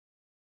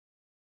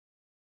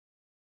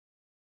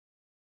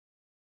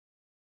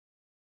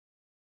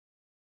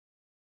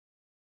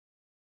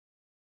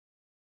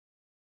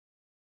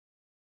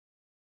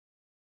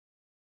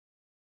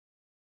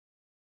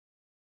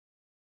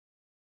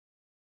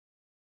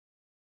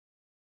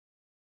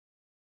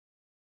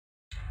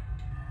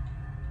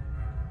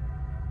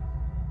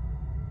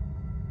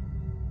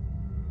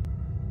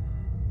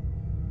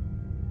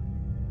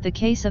The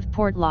case of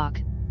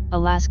Portlock,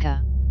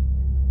 Alaska.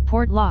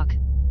 Portlock,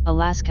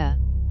 Alaska,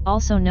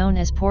 also known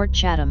as Port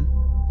Chatham,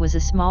 was a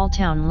small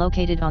town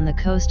located on the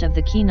coast of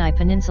the Kenai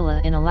Peninsula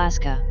in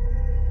Alaska.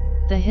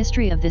 The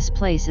history of this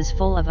place is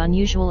full of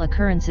unusual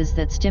occurrences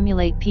that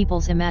stimulate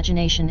people's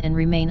imagination and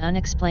remain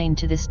unexplained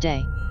to this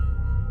day.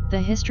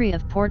 The history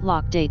of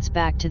Portlock dates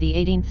back to the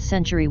 18th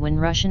century when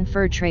Russian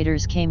fur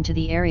traders came to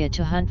the area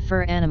to hunt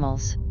fur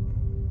animals.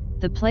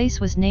 The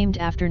place was named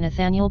after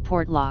Nathaniel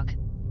Portlock,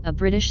 a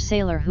British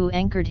sailor who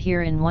anchored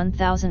here in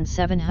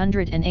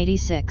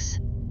 1786.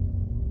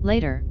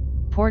 Later,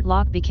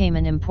 Portlock became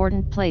an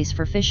important place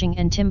for fishing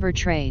and timber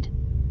trade.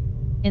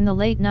 In the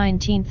late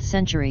 19th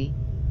century,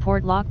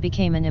 Portlock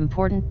became an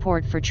important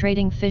port for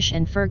trading fish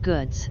and fur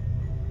goods.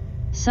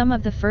 Some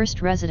of the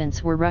first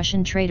residents were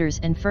Russian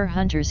traders and fur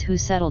hunters who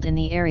settled in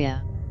the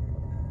area.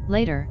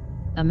 Later,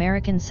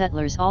 American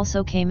settlers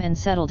also came and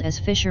settled as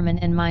fishermen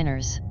and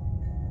miners.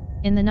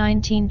 In the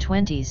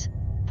 1920s,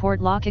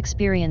 Portlock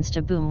experienced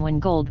a boom when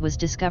gold was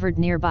discovered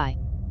nearby.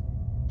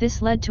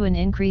 This led to an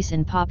increase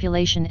in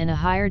population and a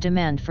higher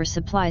demand for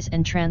supplies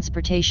and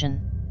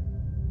transportation.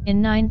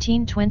 In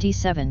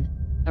 1927,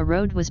 a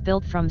road was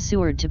built from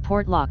Seward to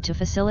Portlock to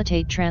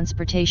facilitate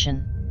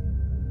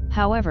transportation.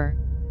 However,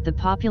 the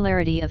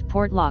popularity of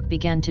Portlock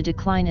began to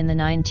decline in the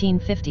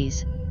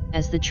 1950s,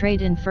 as the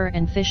trade in fur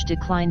and fish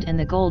declined and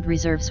the gold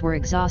reserves were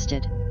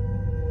exhausted.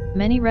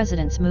 Many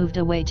residents moved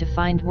away to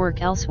find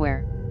work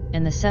elsewhere,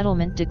 and the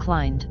settlement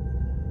declined.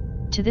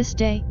 To this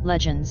day,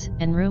 legends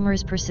and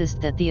rumors persist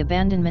that the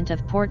abandonment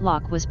of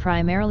Portlock was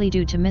primarily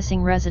due to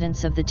missing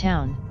residents of the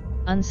town,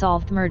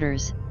 unsolved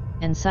murders,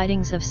 and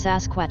sightings of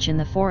Sasquatch in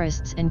the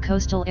forests and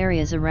coastal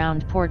areas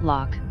around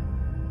Portlock.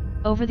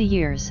 Over the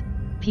years,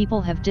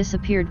 people have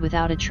disappeared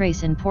without a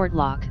trace in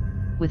Portlock,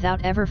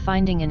 without ever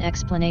finding an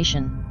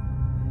explanation.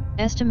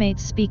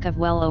 Estimates speak of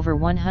well over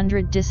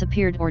 100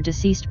 disappeared or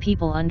deceased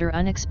people under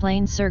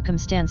unexplained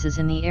circumstances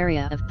in the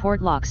area of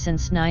Portlock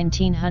since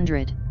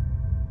 1900.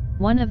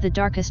 One of the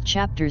darkest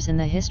chapters in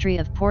the history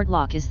of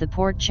Portlock is the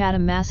Port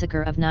Chatham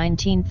Massacre of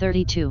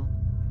 1932.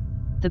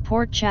 The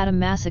Port Chatham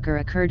Massacre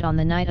occurred on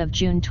the night of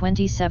June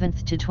 27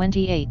 to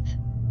 28,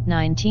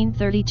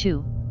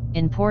 1932,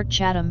 in Port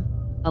Chatham,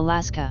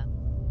 Alaska.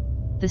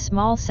 The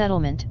small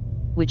settlement,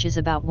 which is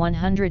about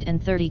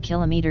 130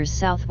 kilometers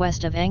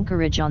southwest of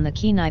Anchorage on the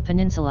Kenai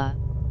Peninsula,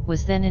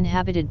 was then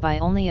inhabited by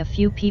only a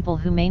few people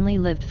who mainly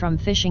lived from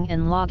fishing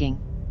and logging.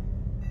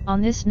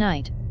 On this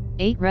night,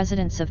 8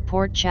 residents of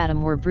Port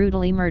Chatham were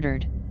brutally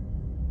murdered.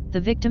 The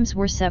victims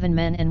were 7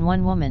 men and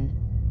 1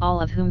 woman, all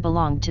of whom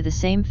belonged to the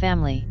same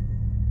family.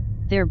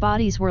 Their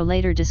bodies were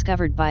later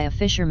discovered by a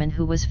fisherman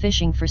who was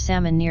fishing for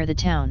salmon near the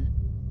town.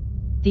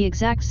 The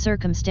exact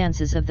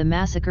circumstances of the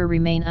massacre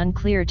remain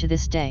unclear to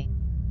this day.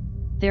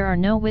 There are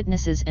no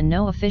witnesses and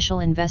no official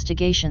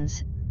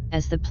investigations,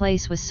 as the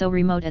place was so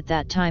remote at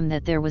that time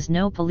that there was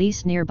no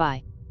police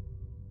nearby.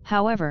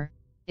 However,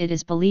 it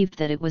is believed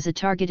that it was a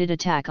targeted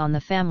attack on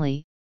the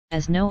family,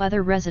 as no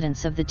other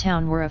residents of the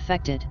town were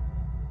affected.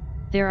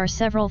 There are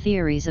several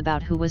theories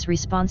about who was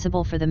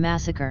responsible for the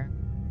massacre.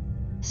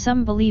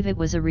 Some believe it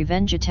was a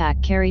revenge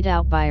attack carried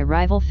out by a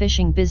rival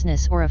fishing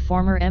business or a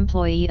former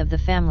employee of the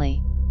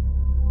family.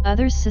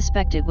 Others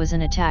suspect it was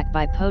an attack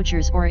by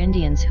poachers or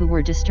Indians who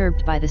were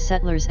disturbed by the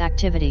settlers'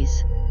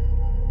 activities.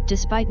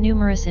 Despite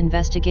numerous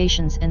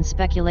investigations and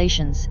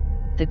speculations,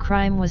 the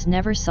crime was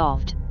never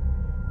solved.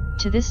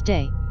 To this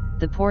day,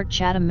 the Port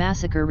Chatham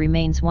Massacre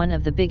remains one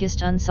of the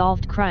biggest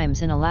unsolved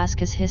crimes in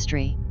Alaska's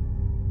history.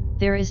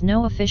 There is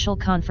no official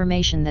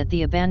confirmation that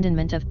the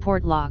abandonment of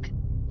Portlock,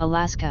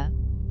 Alaska,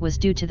 was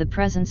due to the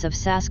presence of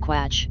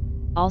Sasquatch,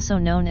 also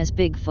known as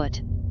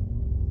Bigfoot.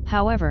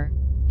 However,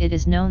 it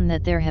is known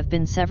that there have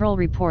been several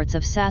reports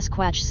of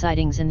Sasquatch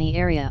sightings in the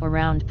area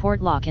around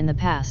Portlock in the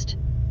past.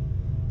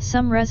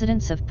 Some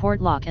residents of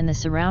Portlock and the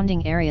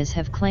surrounding areas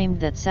have claimed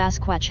that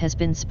Sasquatch has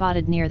been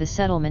spotted near the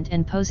settlement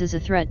and poses a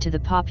threat to the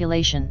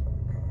population.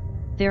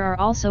 There are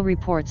also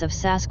reports of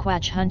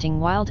Sasquatch hunting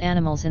wild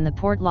animals in the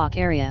Portlock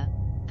area,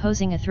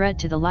 posing a threat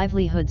to the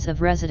livelihoods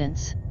of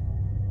residents.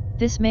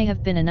 This may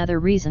have been another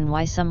reason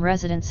why some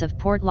residents of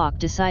Portlock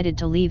decided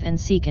to leave and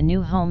seek a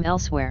new home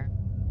elsewhere.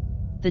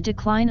 The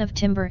decline of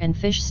timber and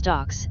fish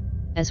stocks,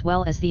 as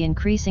well as the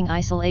increasing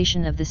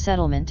isolation of the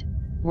settlement,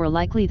 were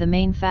likely the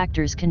main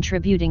factors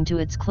contributing to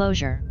its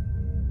closure.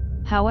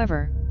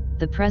 However,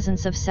 the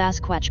presence of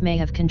Sasquatch may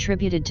have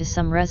contributed to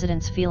some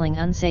residents feeling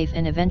unsafe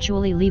and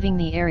eventually leaving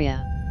the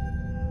area.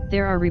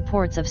 There are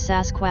reports of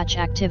Sasquatch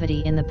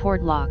activity in the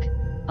Portlock,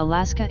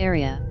 Alaska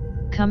area,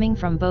 coming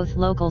from both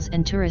locals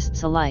and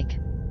tourists alike.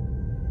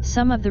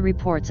 Some of the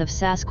reports of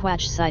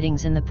Sasquatch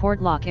sightings in the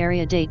Portlock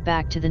area date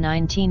back to the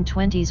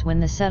 1920s when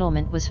the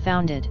settlement was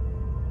founded.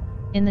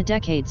 In the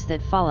decades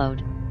that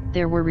followed,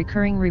 there were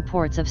recurring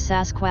reports of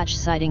Sasquatch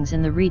sightings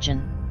in the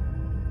region.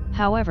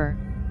 However,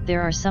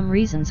 there are some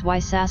reasons why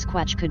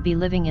Sasquatch could be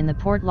living in the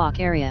Portlock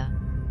area.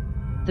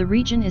 The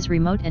region is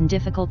remote and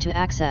difficult to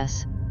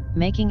access,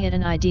 making it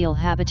an ideal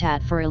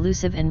habitat for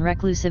elusive and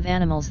reclusive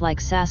animals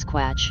like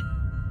Sasquatch.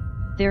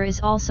 There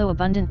is also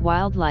abundant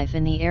wildlife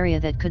in the area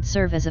that could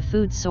serve as a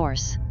food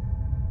source.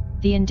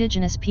 The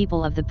indigenous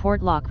people of the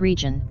Portlock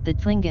region, the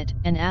Tlingit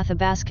and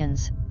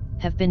Athabascans,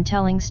 have been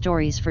telling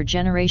stories for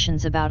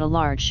generations about a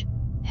large,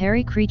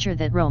 hairy creature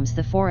that roams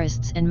the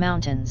forests and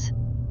mountains.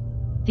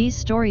 These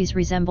stories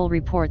resemble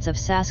reports of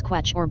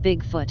Sasquatch or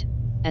Bigfoot,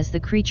 as the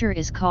creature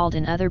is called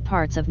in other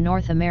parts of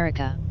North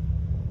America.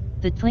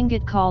 The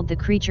Tlingit called the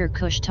creature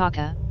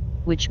Kushtaka,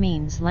 which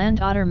means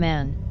land otter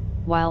man,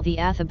 while the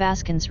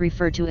Athabascans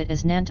refer to it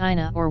as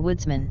Nantina or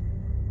woodsman.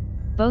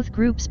 Both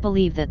groups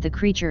believe that the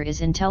creature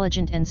is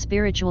intelligent and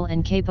spiritual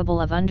and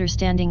capable of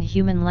understanding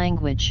human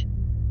language.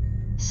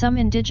 Some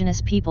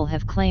indigenous people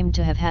have claimed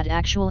to have had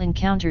actual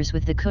encounters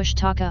with the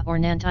Kushtaka or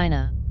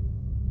Nantina.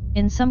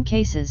 In some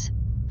cases,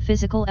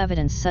 physical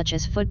evidence such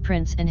as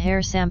footprints and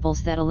hair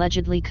samples that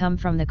allegedly come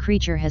from the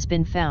creature has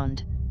been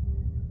found.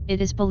 It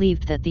is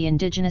believed that the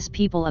indigenous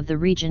people of the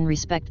region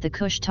respect the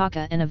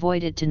Kushtaka and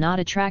avoid it to not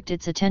attract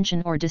its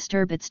attention or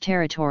disturb its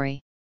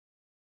territory.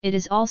 It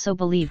is also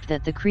believed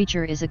that the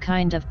creature is a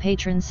kind of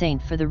patron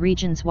saint for the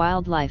region's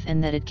wildlife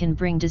and that it can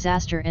bring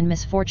disaster and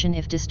misfortune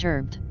if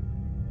disturbed.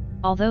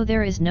 Although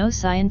there is no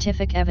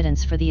scientific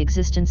evidence for the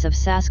existence of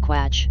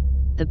Sasquatch,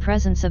 the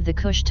presence of the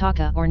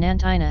Kushtaka or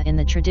Nantina in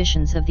the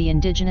traditions of the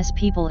indigenous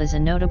people is a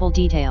notable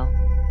detail.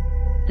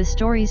 The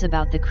stories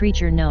about the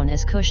creature known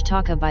as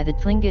Kushtaka by the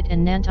Tlingit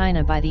and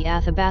Nantina by the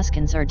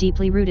Athabascans are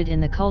deeply rooted in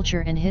the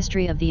culture and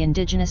history of the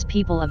indigenous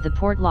people of the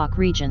Portlock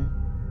region.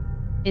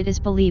 It is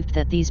believed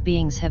that these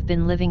beings have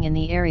been living in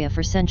the area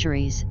for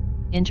centuries,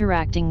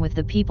 interacting with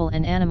the people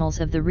and animals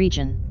of the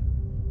region.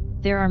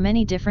 There are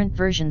many different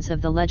versions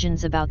of the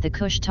legends about the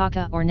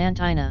Kushtaka or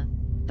Nantina,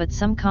 but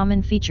some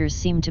common features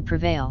seem to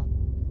prevail.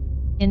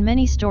 In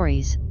many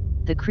stories,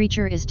 the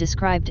creature is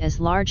described as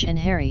large and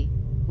hairy,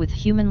 with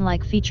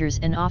human-like features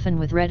and often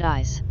with red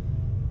eyes.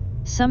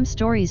 Some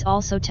stories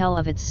also tell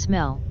of its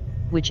smell,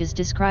 which is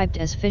described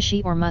as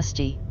fishy or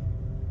musty.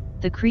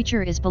 The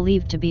creature is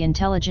believed to be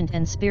intelligent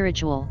and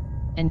spiritual,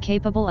 and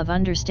capable of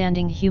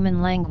understanding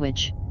human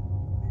language.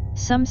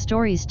 Some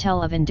stories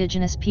tell of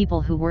indigenous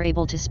people who were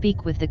able to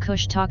speak with the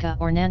Kushtaka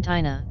or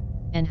Nantina,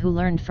 and who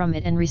learned from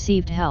it and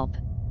received help.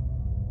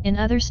 In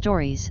other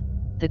stories,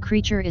 the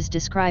creature is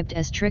described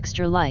as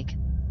trickster-like,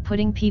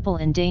 putting people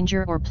in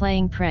danger or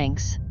playing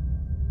pranks.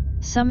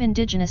 Some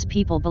indigenous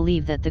people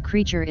believe that the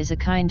creature is a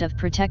kind of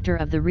protector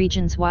of the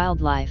region's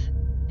wildlife,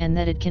 and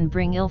that it can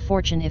bring ill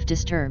fortune if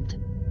disturbed.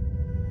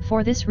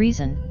 For this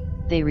reason,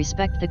 they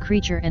respect the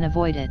creature and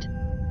avoid it.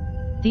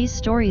 These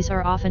stories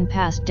are often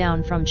passed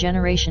down from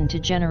generation to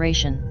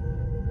generation.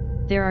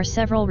 There are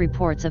several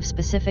reports of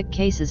specific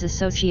cases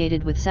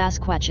associated with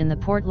Sasquatch in the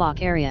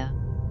Portlock area.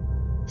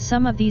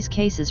 Some of these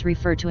cases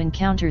refer to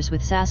encounters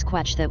with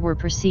Sasquatch that were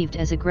perceived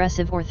as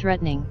aggressive or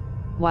threatening,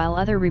 while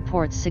other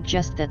reports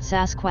suggest that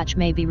Sasquatch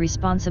may be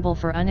responsible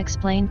for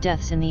unexplained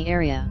deaths in the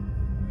area.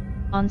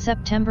 On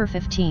September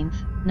 15,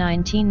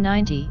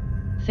 1990,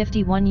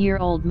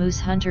 51-year-old moose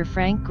hunter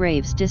Frank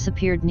Graves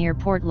disappeared near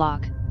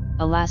Portlock,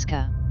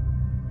 Alaska.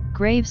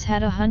 Graves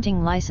had a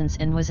hunting license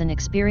and was an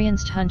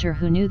experienced hunter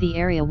who knew the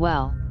area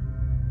well.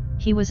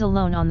 He was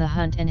alone on the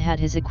hunt and had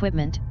his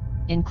equipment,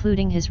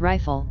 including his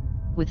rifle,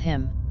 with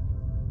him.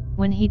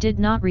 When he did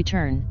not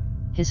return,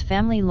 his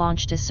family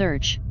launched a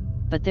search,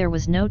 but there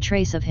was no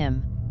trace of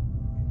him.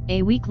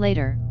 A week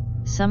later,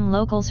 some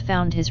locals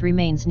found his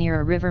remains near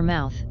a river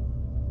mouth.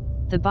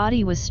 The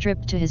body was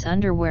stripped to his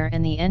underwear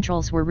and the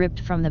entrails were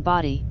ripped from the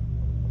body.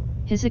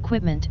 His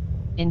equipment,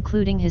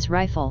 including his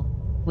rifle,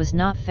 was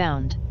not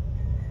found.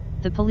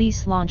 The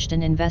police launched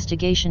an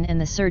investigation and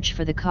the search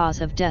for the cause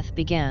of death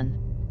began.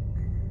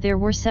 There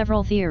were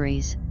several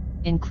theories,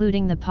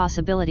 including the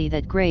possibility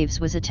that Graves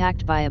was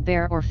attacked by a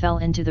bear or fell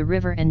into the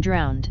river and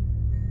drowned.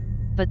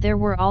 But there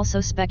were also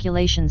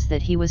speculations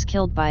that he was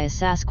killed by a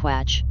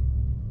Sasquatch.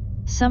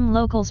 Some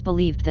locals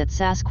believed that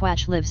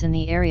Sasquatch lives in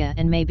the area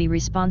and may be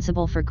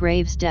responsible for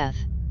Graves' death.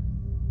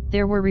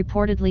 There were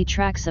reportedly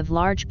tracks of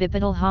large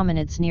bipedal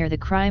hominids near the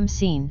crime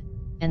scene,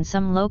 and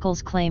some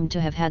locals claimed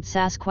to have had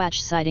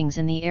Sasquatch sightings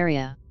in the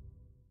area.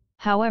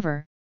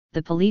 However,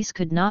 the police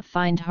could not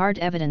find hard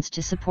evidence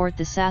to support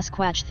the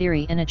Sasquatch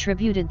theory and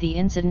attributed the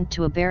incident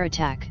to a bear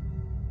attack.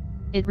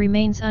 It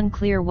remains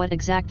unclear what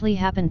exactly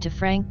happened to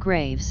Frank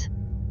Graves.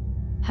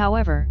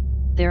 However,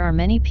 there are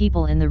many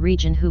people in the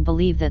region who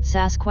believe that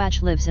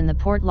Sasquatch lives in the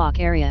Portlock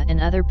area and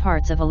other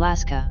parts of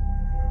Alaska.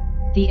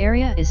 The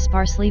area is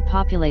sparsely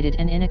populated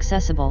and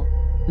inaccessible,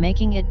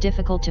 making it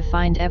difficult to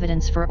find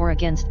evidence for or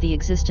against the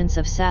existence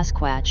of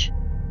Sasquatch.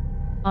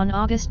 On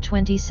August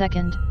 22,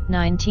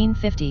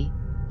 1950,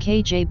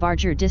 K.J.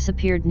 Barger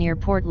disappeared near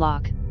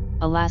Portlock,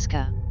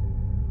 Alaska.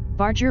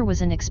 Barger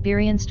was an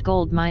experienced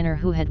gold miner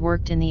who had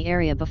worked in the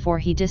area before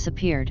he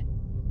disappeared.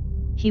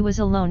 He was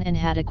alone and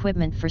had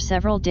equipment for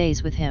several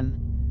days with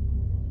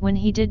him. When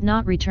he did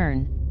not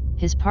return,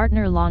 his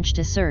partner launched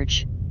a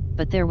search,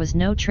 but there was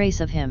no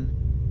trace of him.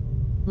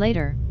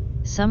 Later,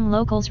 some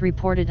locals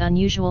reported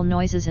unusual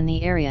noises in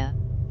the area,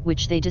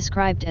 which they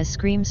described as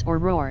screams or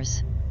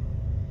roars.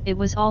 It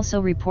was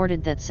also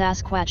reported that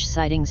Sasquatch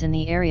sightings in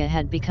the area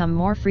had become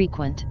more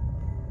frequent.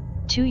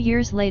 2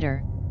 years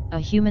later, a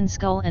human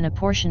skull and a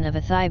portion of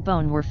a thigh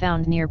bone were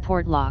found near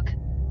Portlock.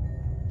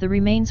 The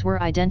remains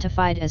were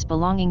identified as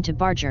belonging to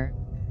Barger,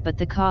 but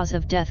the cause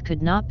of death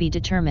could not be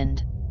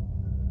determined.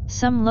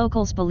 Some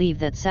locals believe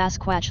that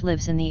Sasquatch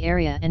lives in the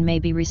area and may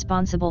be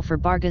responsible for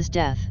Barger's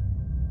death.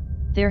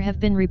 There have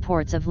been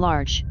reports of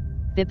large,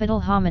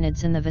 bipedal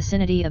hominids in the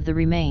vicinity of the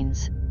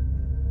remains.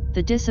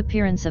 The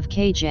disappearance of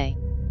KJ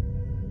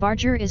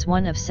Barger is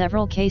one of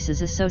several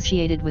cases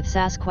associated with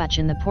Sasquatch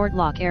in the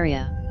Portlock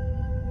area.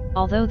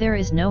 Although there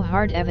is no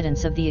hard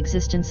evidence of the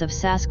existence of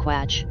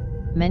Sasquatch,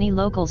 many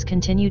locals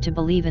continue to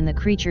believe in the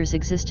creature's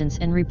existence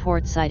and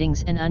report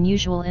sightings and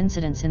unusual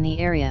incidents in the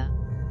area.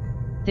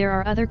 There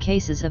are other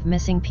cases of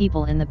missing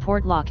people in the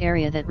Portlock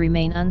area that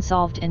remain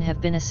unsolved and have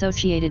been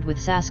associated with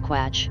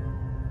Sasquatch.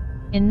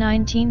 In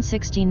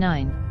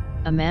 1969,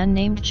 a man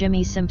named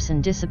Jimmy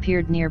Simpson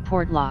disappeared near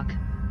Portlock.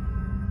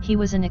 He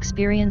was an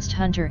experienced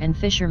hunter and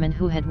fisherman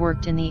who had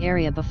worked in the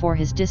area before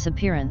his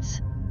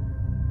disappearance.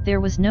 There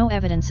was no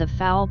evidence of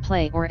foul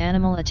play or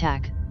animal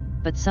attack,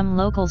 but some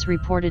locals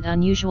reported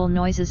unusual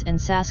noises and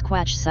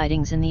Sasquatch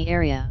sightings in the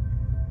area.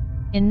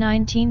 In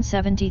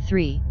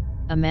 1973,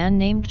 a man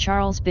named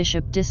Charles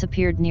Bishop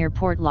disappeared near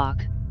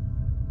Portlock.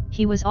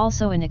 He was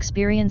also an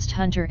experienced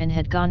hunter and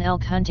had gone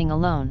elk hunting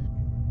alone.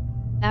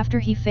 After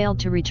he failed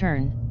to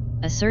return,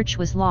 a search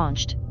was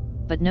launched,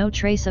 but no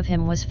trace of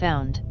him was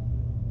found.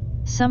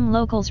 Some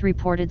locals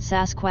reported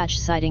Sasquatch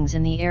sightings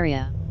in the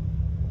area.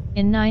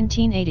 In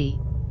 1980,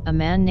 a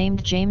man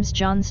named James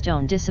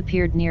Johnstone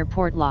disappeared near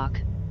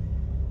Portlock.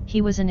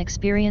 He was an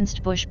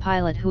experienced bush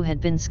pilot who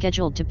had been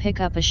scheduled to pick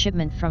up a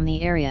shipment from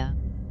the area.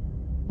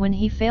 When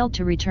he failed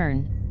to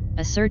return,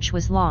 a search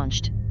was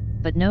launched,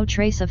 but no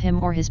trace of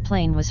him or his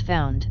plane was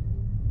found.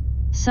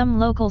 Some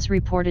locals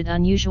reported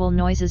unusual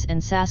noises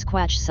and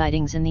Sasquatch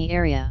sightings in the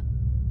area.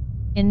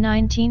 In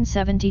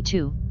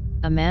 1972,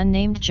 a man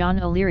named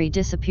John O'Leary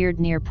disappeared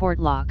near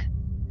Portlock.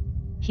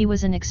 He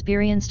was an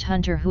experienced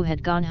hunter who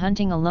had gone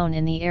hunting alone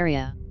in the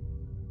area.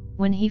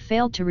 When he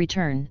failed to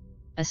return,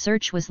 a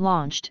search was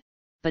launched,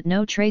 but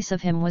no trace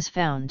of him was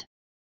found.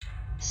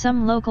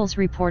 Some locals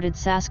reported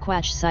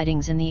Sasquatch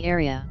sightings in the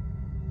area.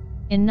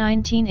 In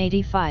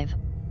 1985,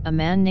 a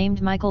man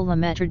named Michael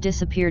Lemaitre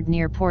disappeared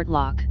near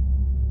Portlock.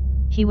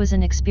 He was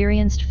an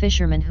experienced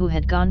fisherman who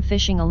had gone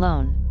fishing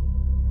alone.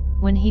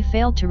 When he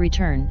failed to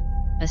return,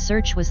 a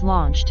search was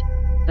launched,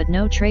 but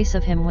no trace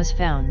of him was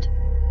found.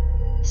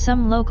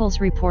 Some locals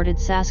reported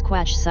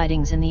Sasquatch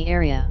sightings in the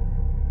area.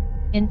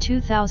 In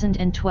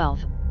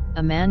 2012,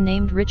 a man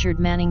named Richard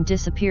Manning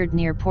disappeared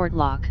near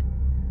Portlock.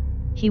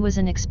 He was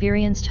an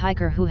experienced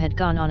hiker who had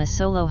gone on a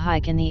solo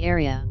hike in the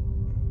area.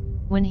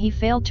 When he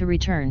failed to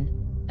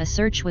return, a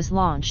search was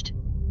launched,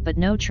 but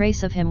no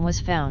trace of him was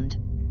found.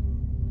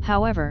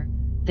 However,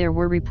 there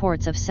were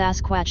reports of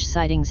Sasquatch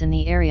sightings in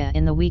the area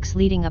in the weeks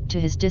leading up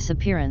to his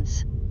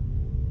disappearance.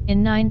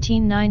 In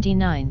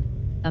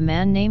 1999, a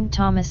man named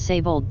Thomas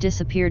Saybold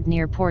disappeared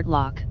near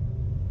Portlock.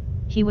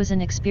 He was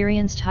an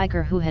experienced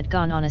hiker who had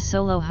gone on a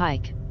solo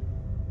hike.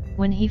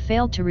 When he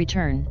failed to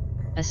return,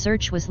 a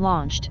search was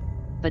launched,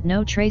 but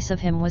no trace of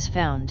him was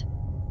found.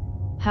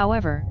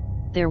 However,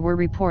 there were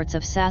reports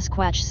of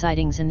Sasquatch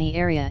sightings in the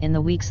area in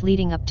the weeks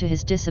leading up to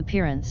his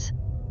disappearance.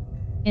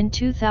 In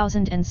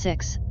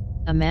 2006,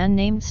 a man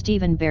named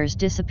Stephen Bears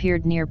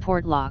disappeared near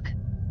Portlock.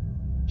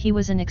 He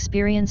was an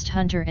experienced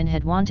hunter and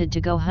had wanted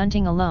to go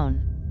hunting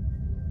alone.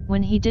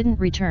 When he didn't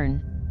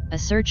return, a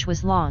search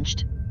was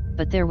launched,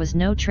 but there was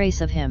no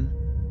trace of him.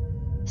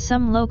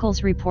 Some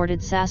locals reported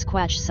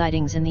Sasquatch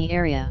sightings in the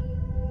area.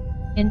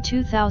 In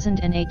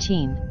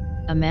 2018,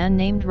 a man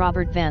named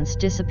Robert Vance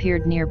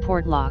disappeared near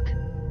Portlock.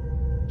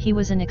 He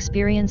was an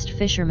experienced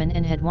fisherman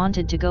and had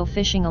wanted to go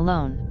fishing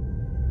alone.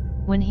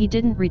 When he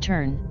didn't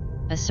return,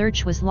 a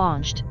search was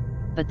launched,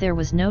 but there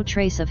was no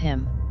trace of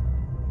him.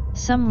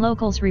 Some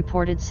locals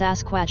reported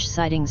Sasquatch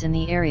sightings in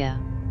the area.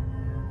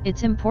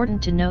 It's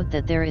important to note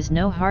that there is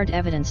no hard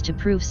evidence to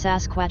prove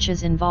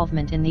Sasquatch's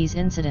involvement in these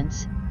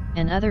incidents,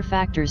 and other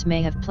factors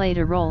may have played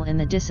a role in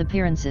the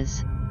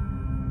disappearances.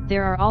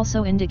 There are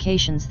also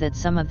indications that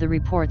some of the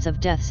reports of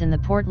deaths in the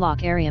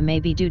Portlock area may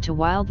be due to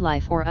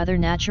wildlife or other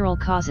natural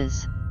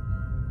causes.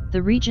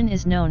 The region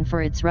is known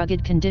for its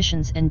rugged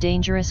conditions and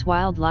dangerous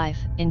wildlife,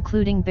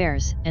 including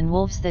bears and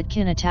wolves that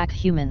can attack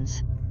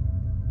humans.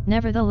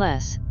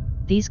 Nevertheless,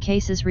 these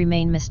cases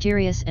remain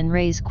mysterious and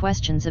raise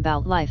questions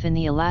about life in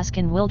the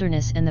Alaskan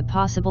wilderness and the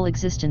possible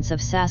existence of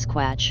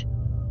Sasquatch.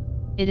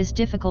 It is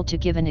difficult to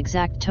give an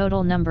exact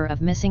total number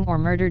of missing or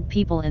murdered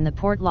people in the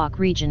Portlock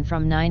region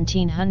from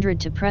 1900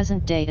 to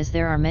present day, as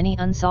there are many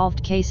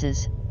unsolved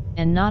cases,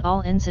 and not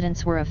all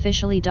incidents were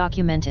officially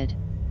documented.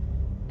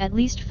 At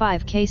least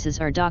 5 cases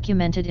are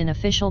documented in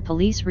official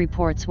police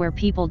reports where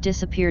people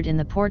disappeared in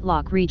the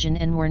Portlock region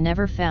and were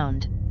never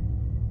found.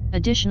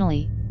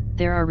 Additionally,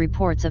 there are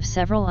reports of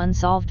several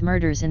unsolved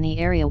murders in the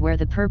area where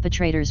the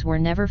perpetrators were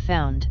never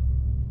found.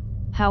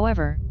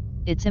 However,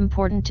 it's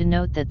important to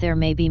note that there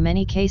may be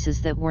many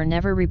cases that were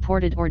never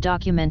reported or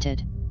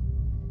documented.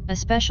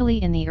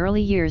 Especially in the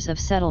early years of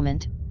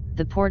settlement,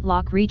 the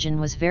Portlock region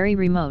was very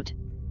remote,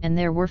 and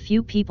there were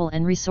few people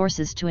and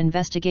resources to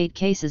investigate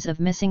cases of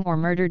missing or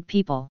murdered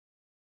people.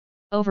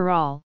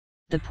 Overall,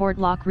 the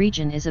Portlock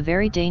region is a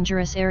very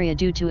dangerous area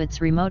due to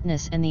its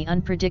remoteness and the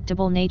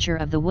unpredictable nature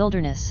of the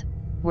wilderness,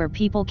 where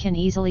people can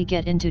easily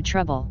get into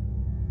trouble.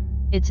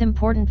 It's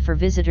important for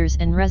visitors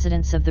and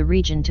residents of the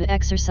region to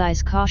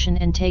exercise caution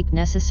and take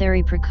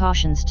necessary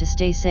precautions to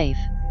stay safe.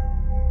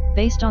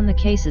 Based on the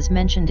cases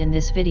mentioned in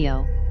this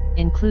video,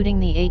 including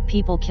the 8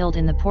 people killed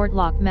in the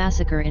Portlock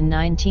massacre in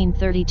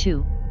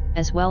 1932,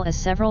 as well as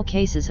several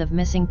cases of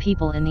missing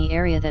people in the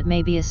area that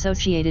may be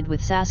associated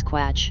with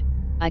Sasquatch,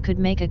 I could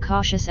make a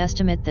cautious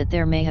estimate that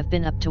there may have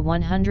been up to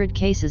 100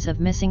 cases of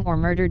missing or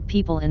murdered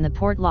people in the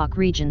Portlock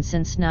region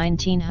since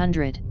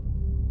 1900.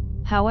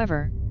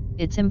 However,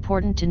 it's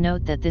important to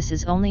note that this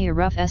is only a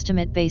rough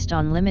estimate based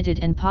on limited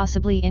and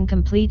possibly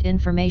incomplete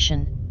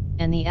information,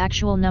 and the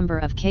actual number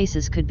of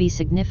cases could be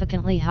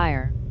significantly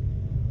higher.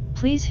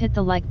 Please hit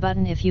the like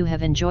button if you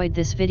have enjoyed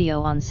this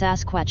video on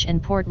Sasquatch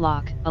and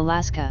Portlock,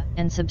 Alaska,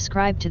 and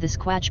subscribe to the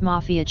Squatch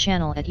Mafia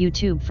channel at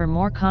YouTube for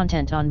more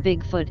content on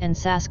Bigfoot and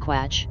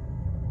Sasquatch.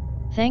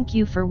 Thank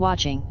you for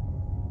watching.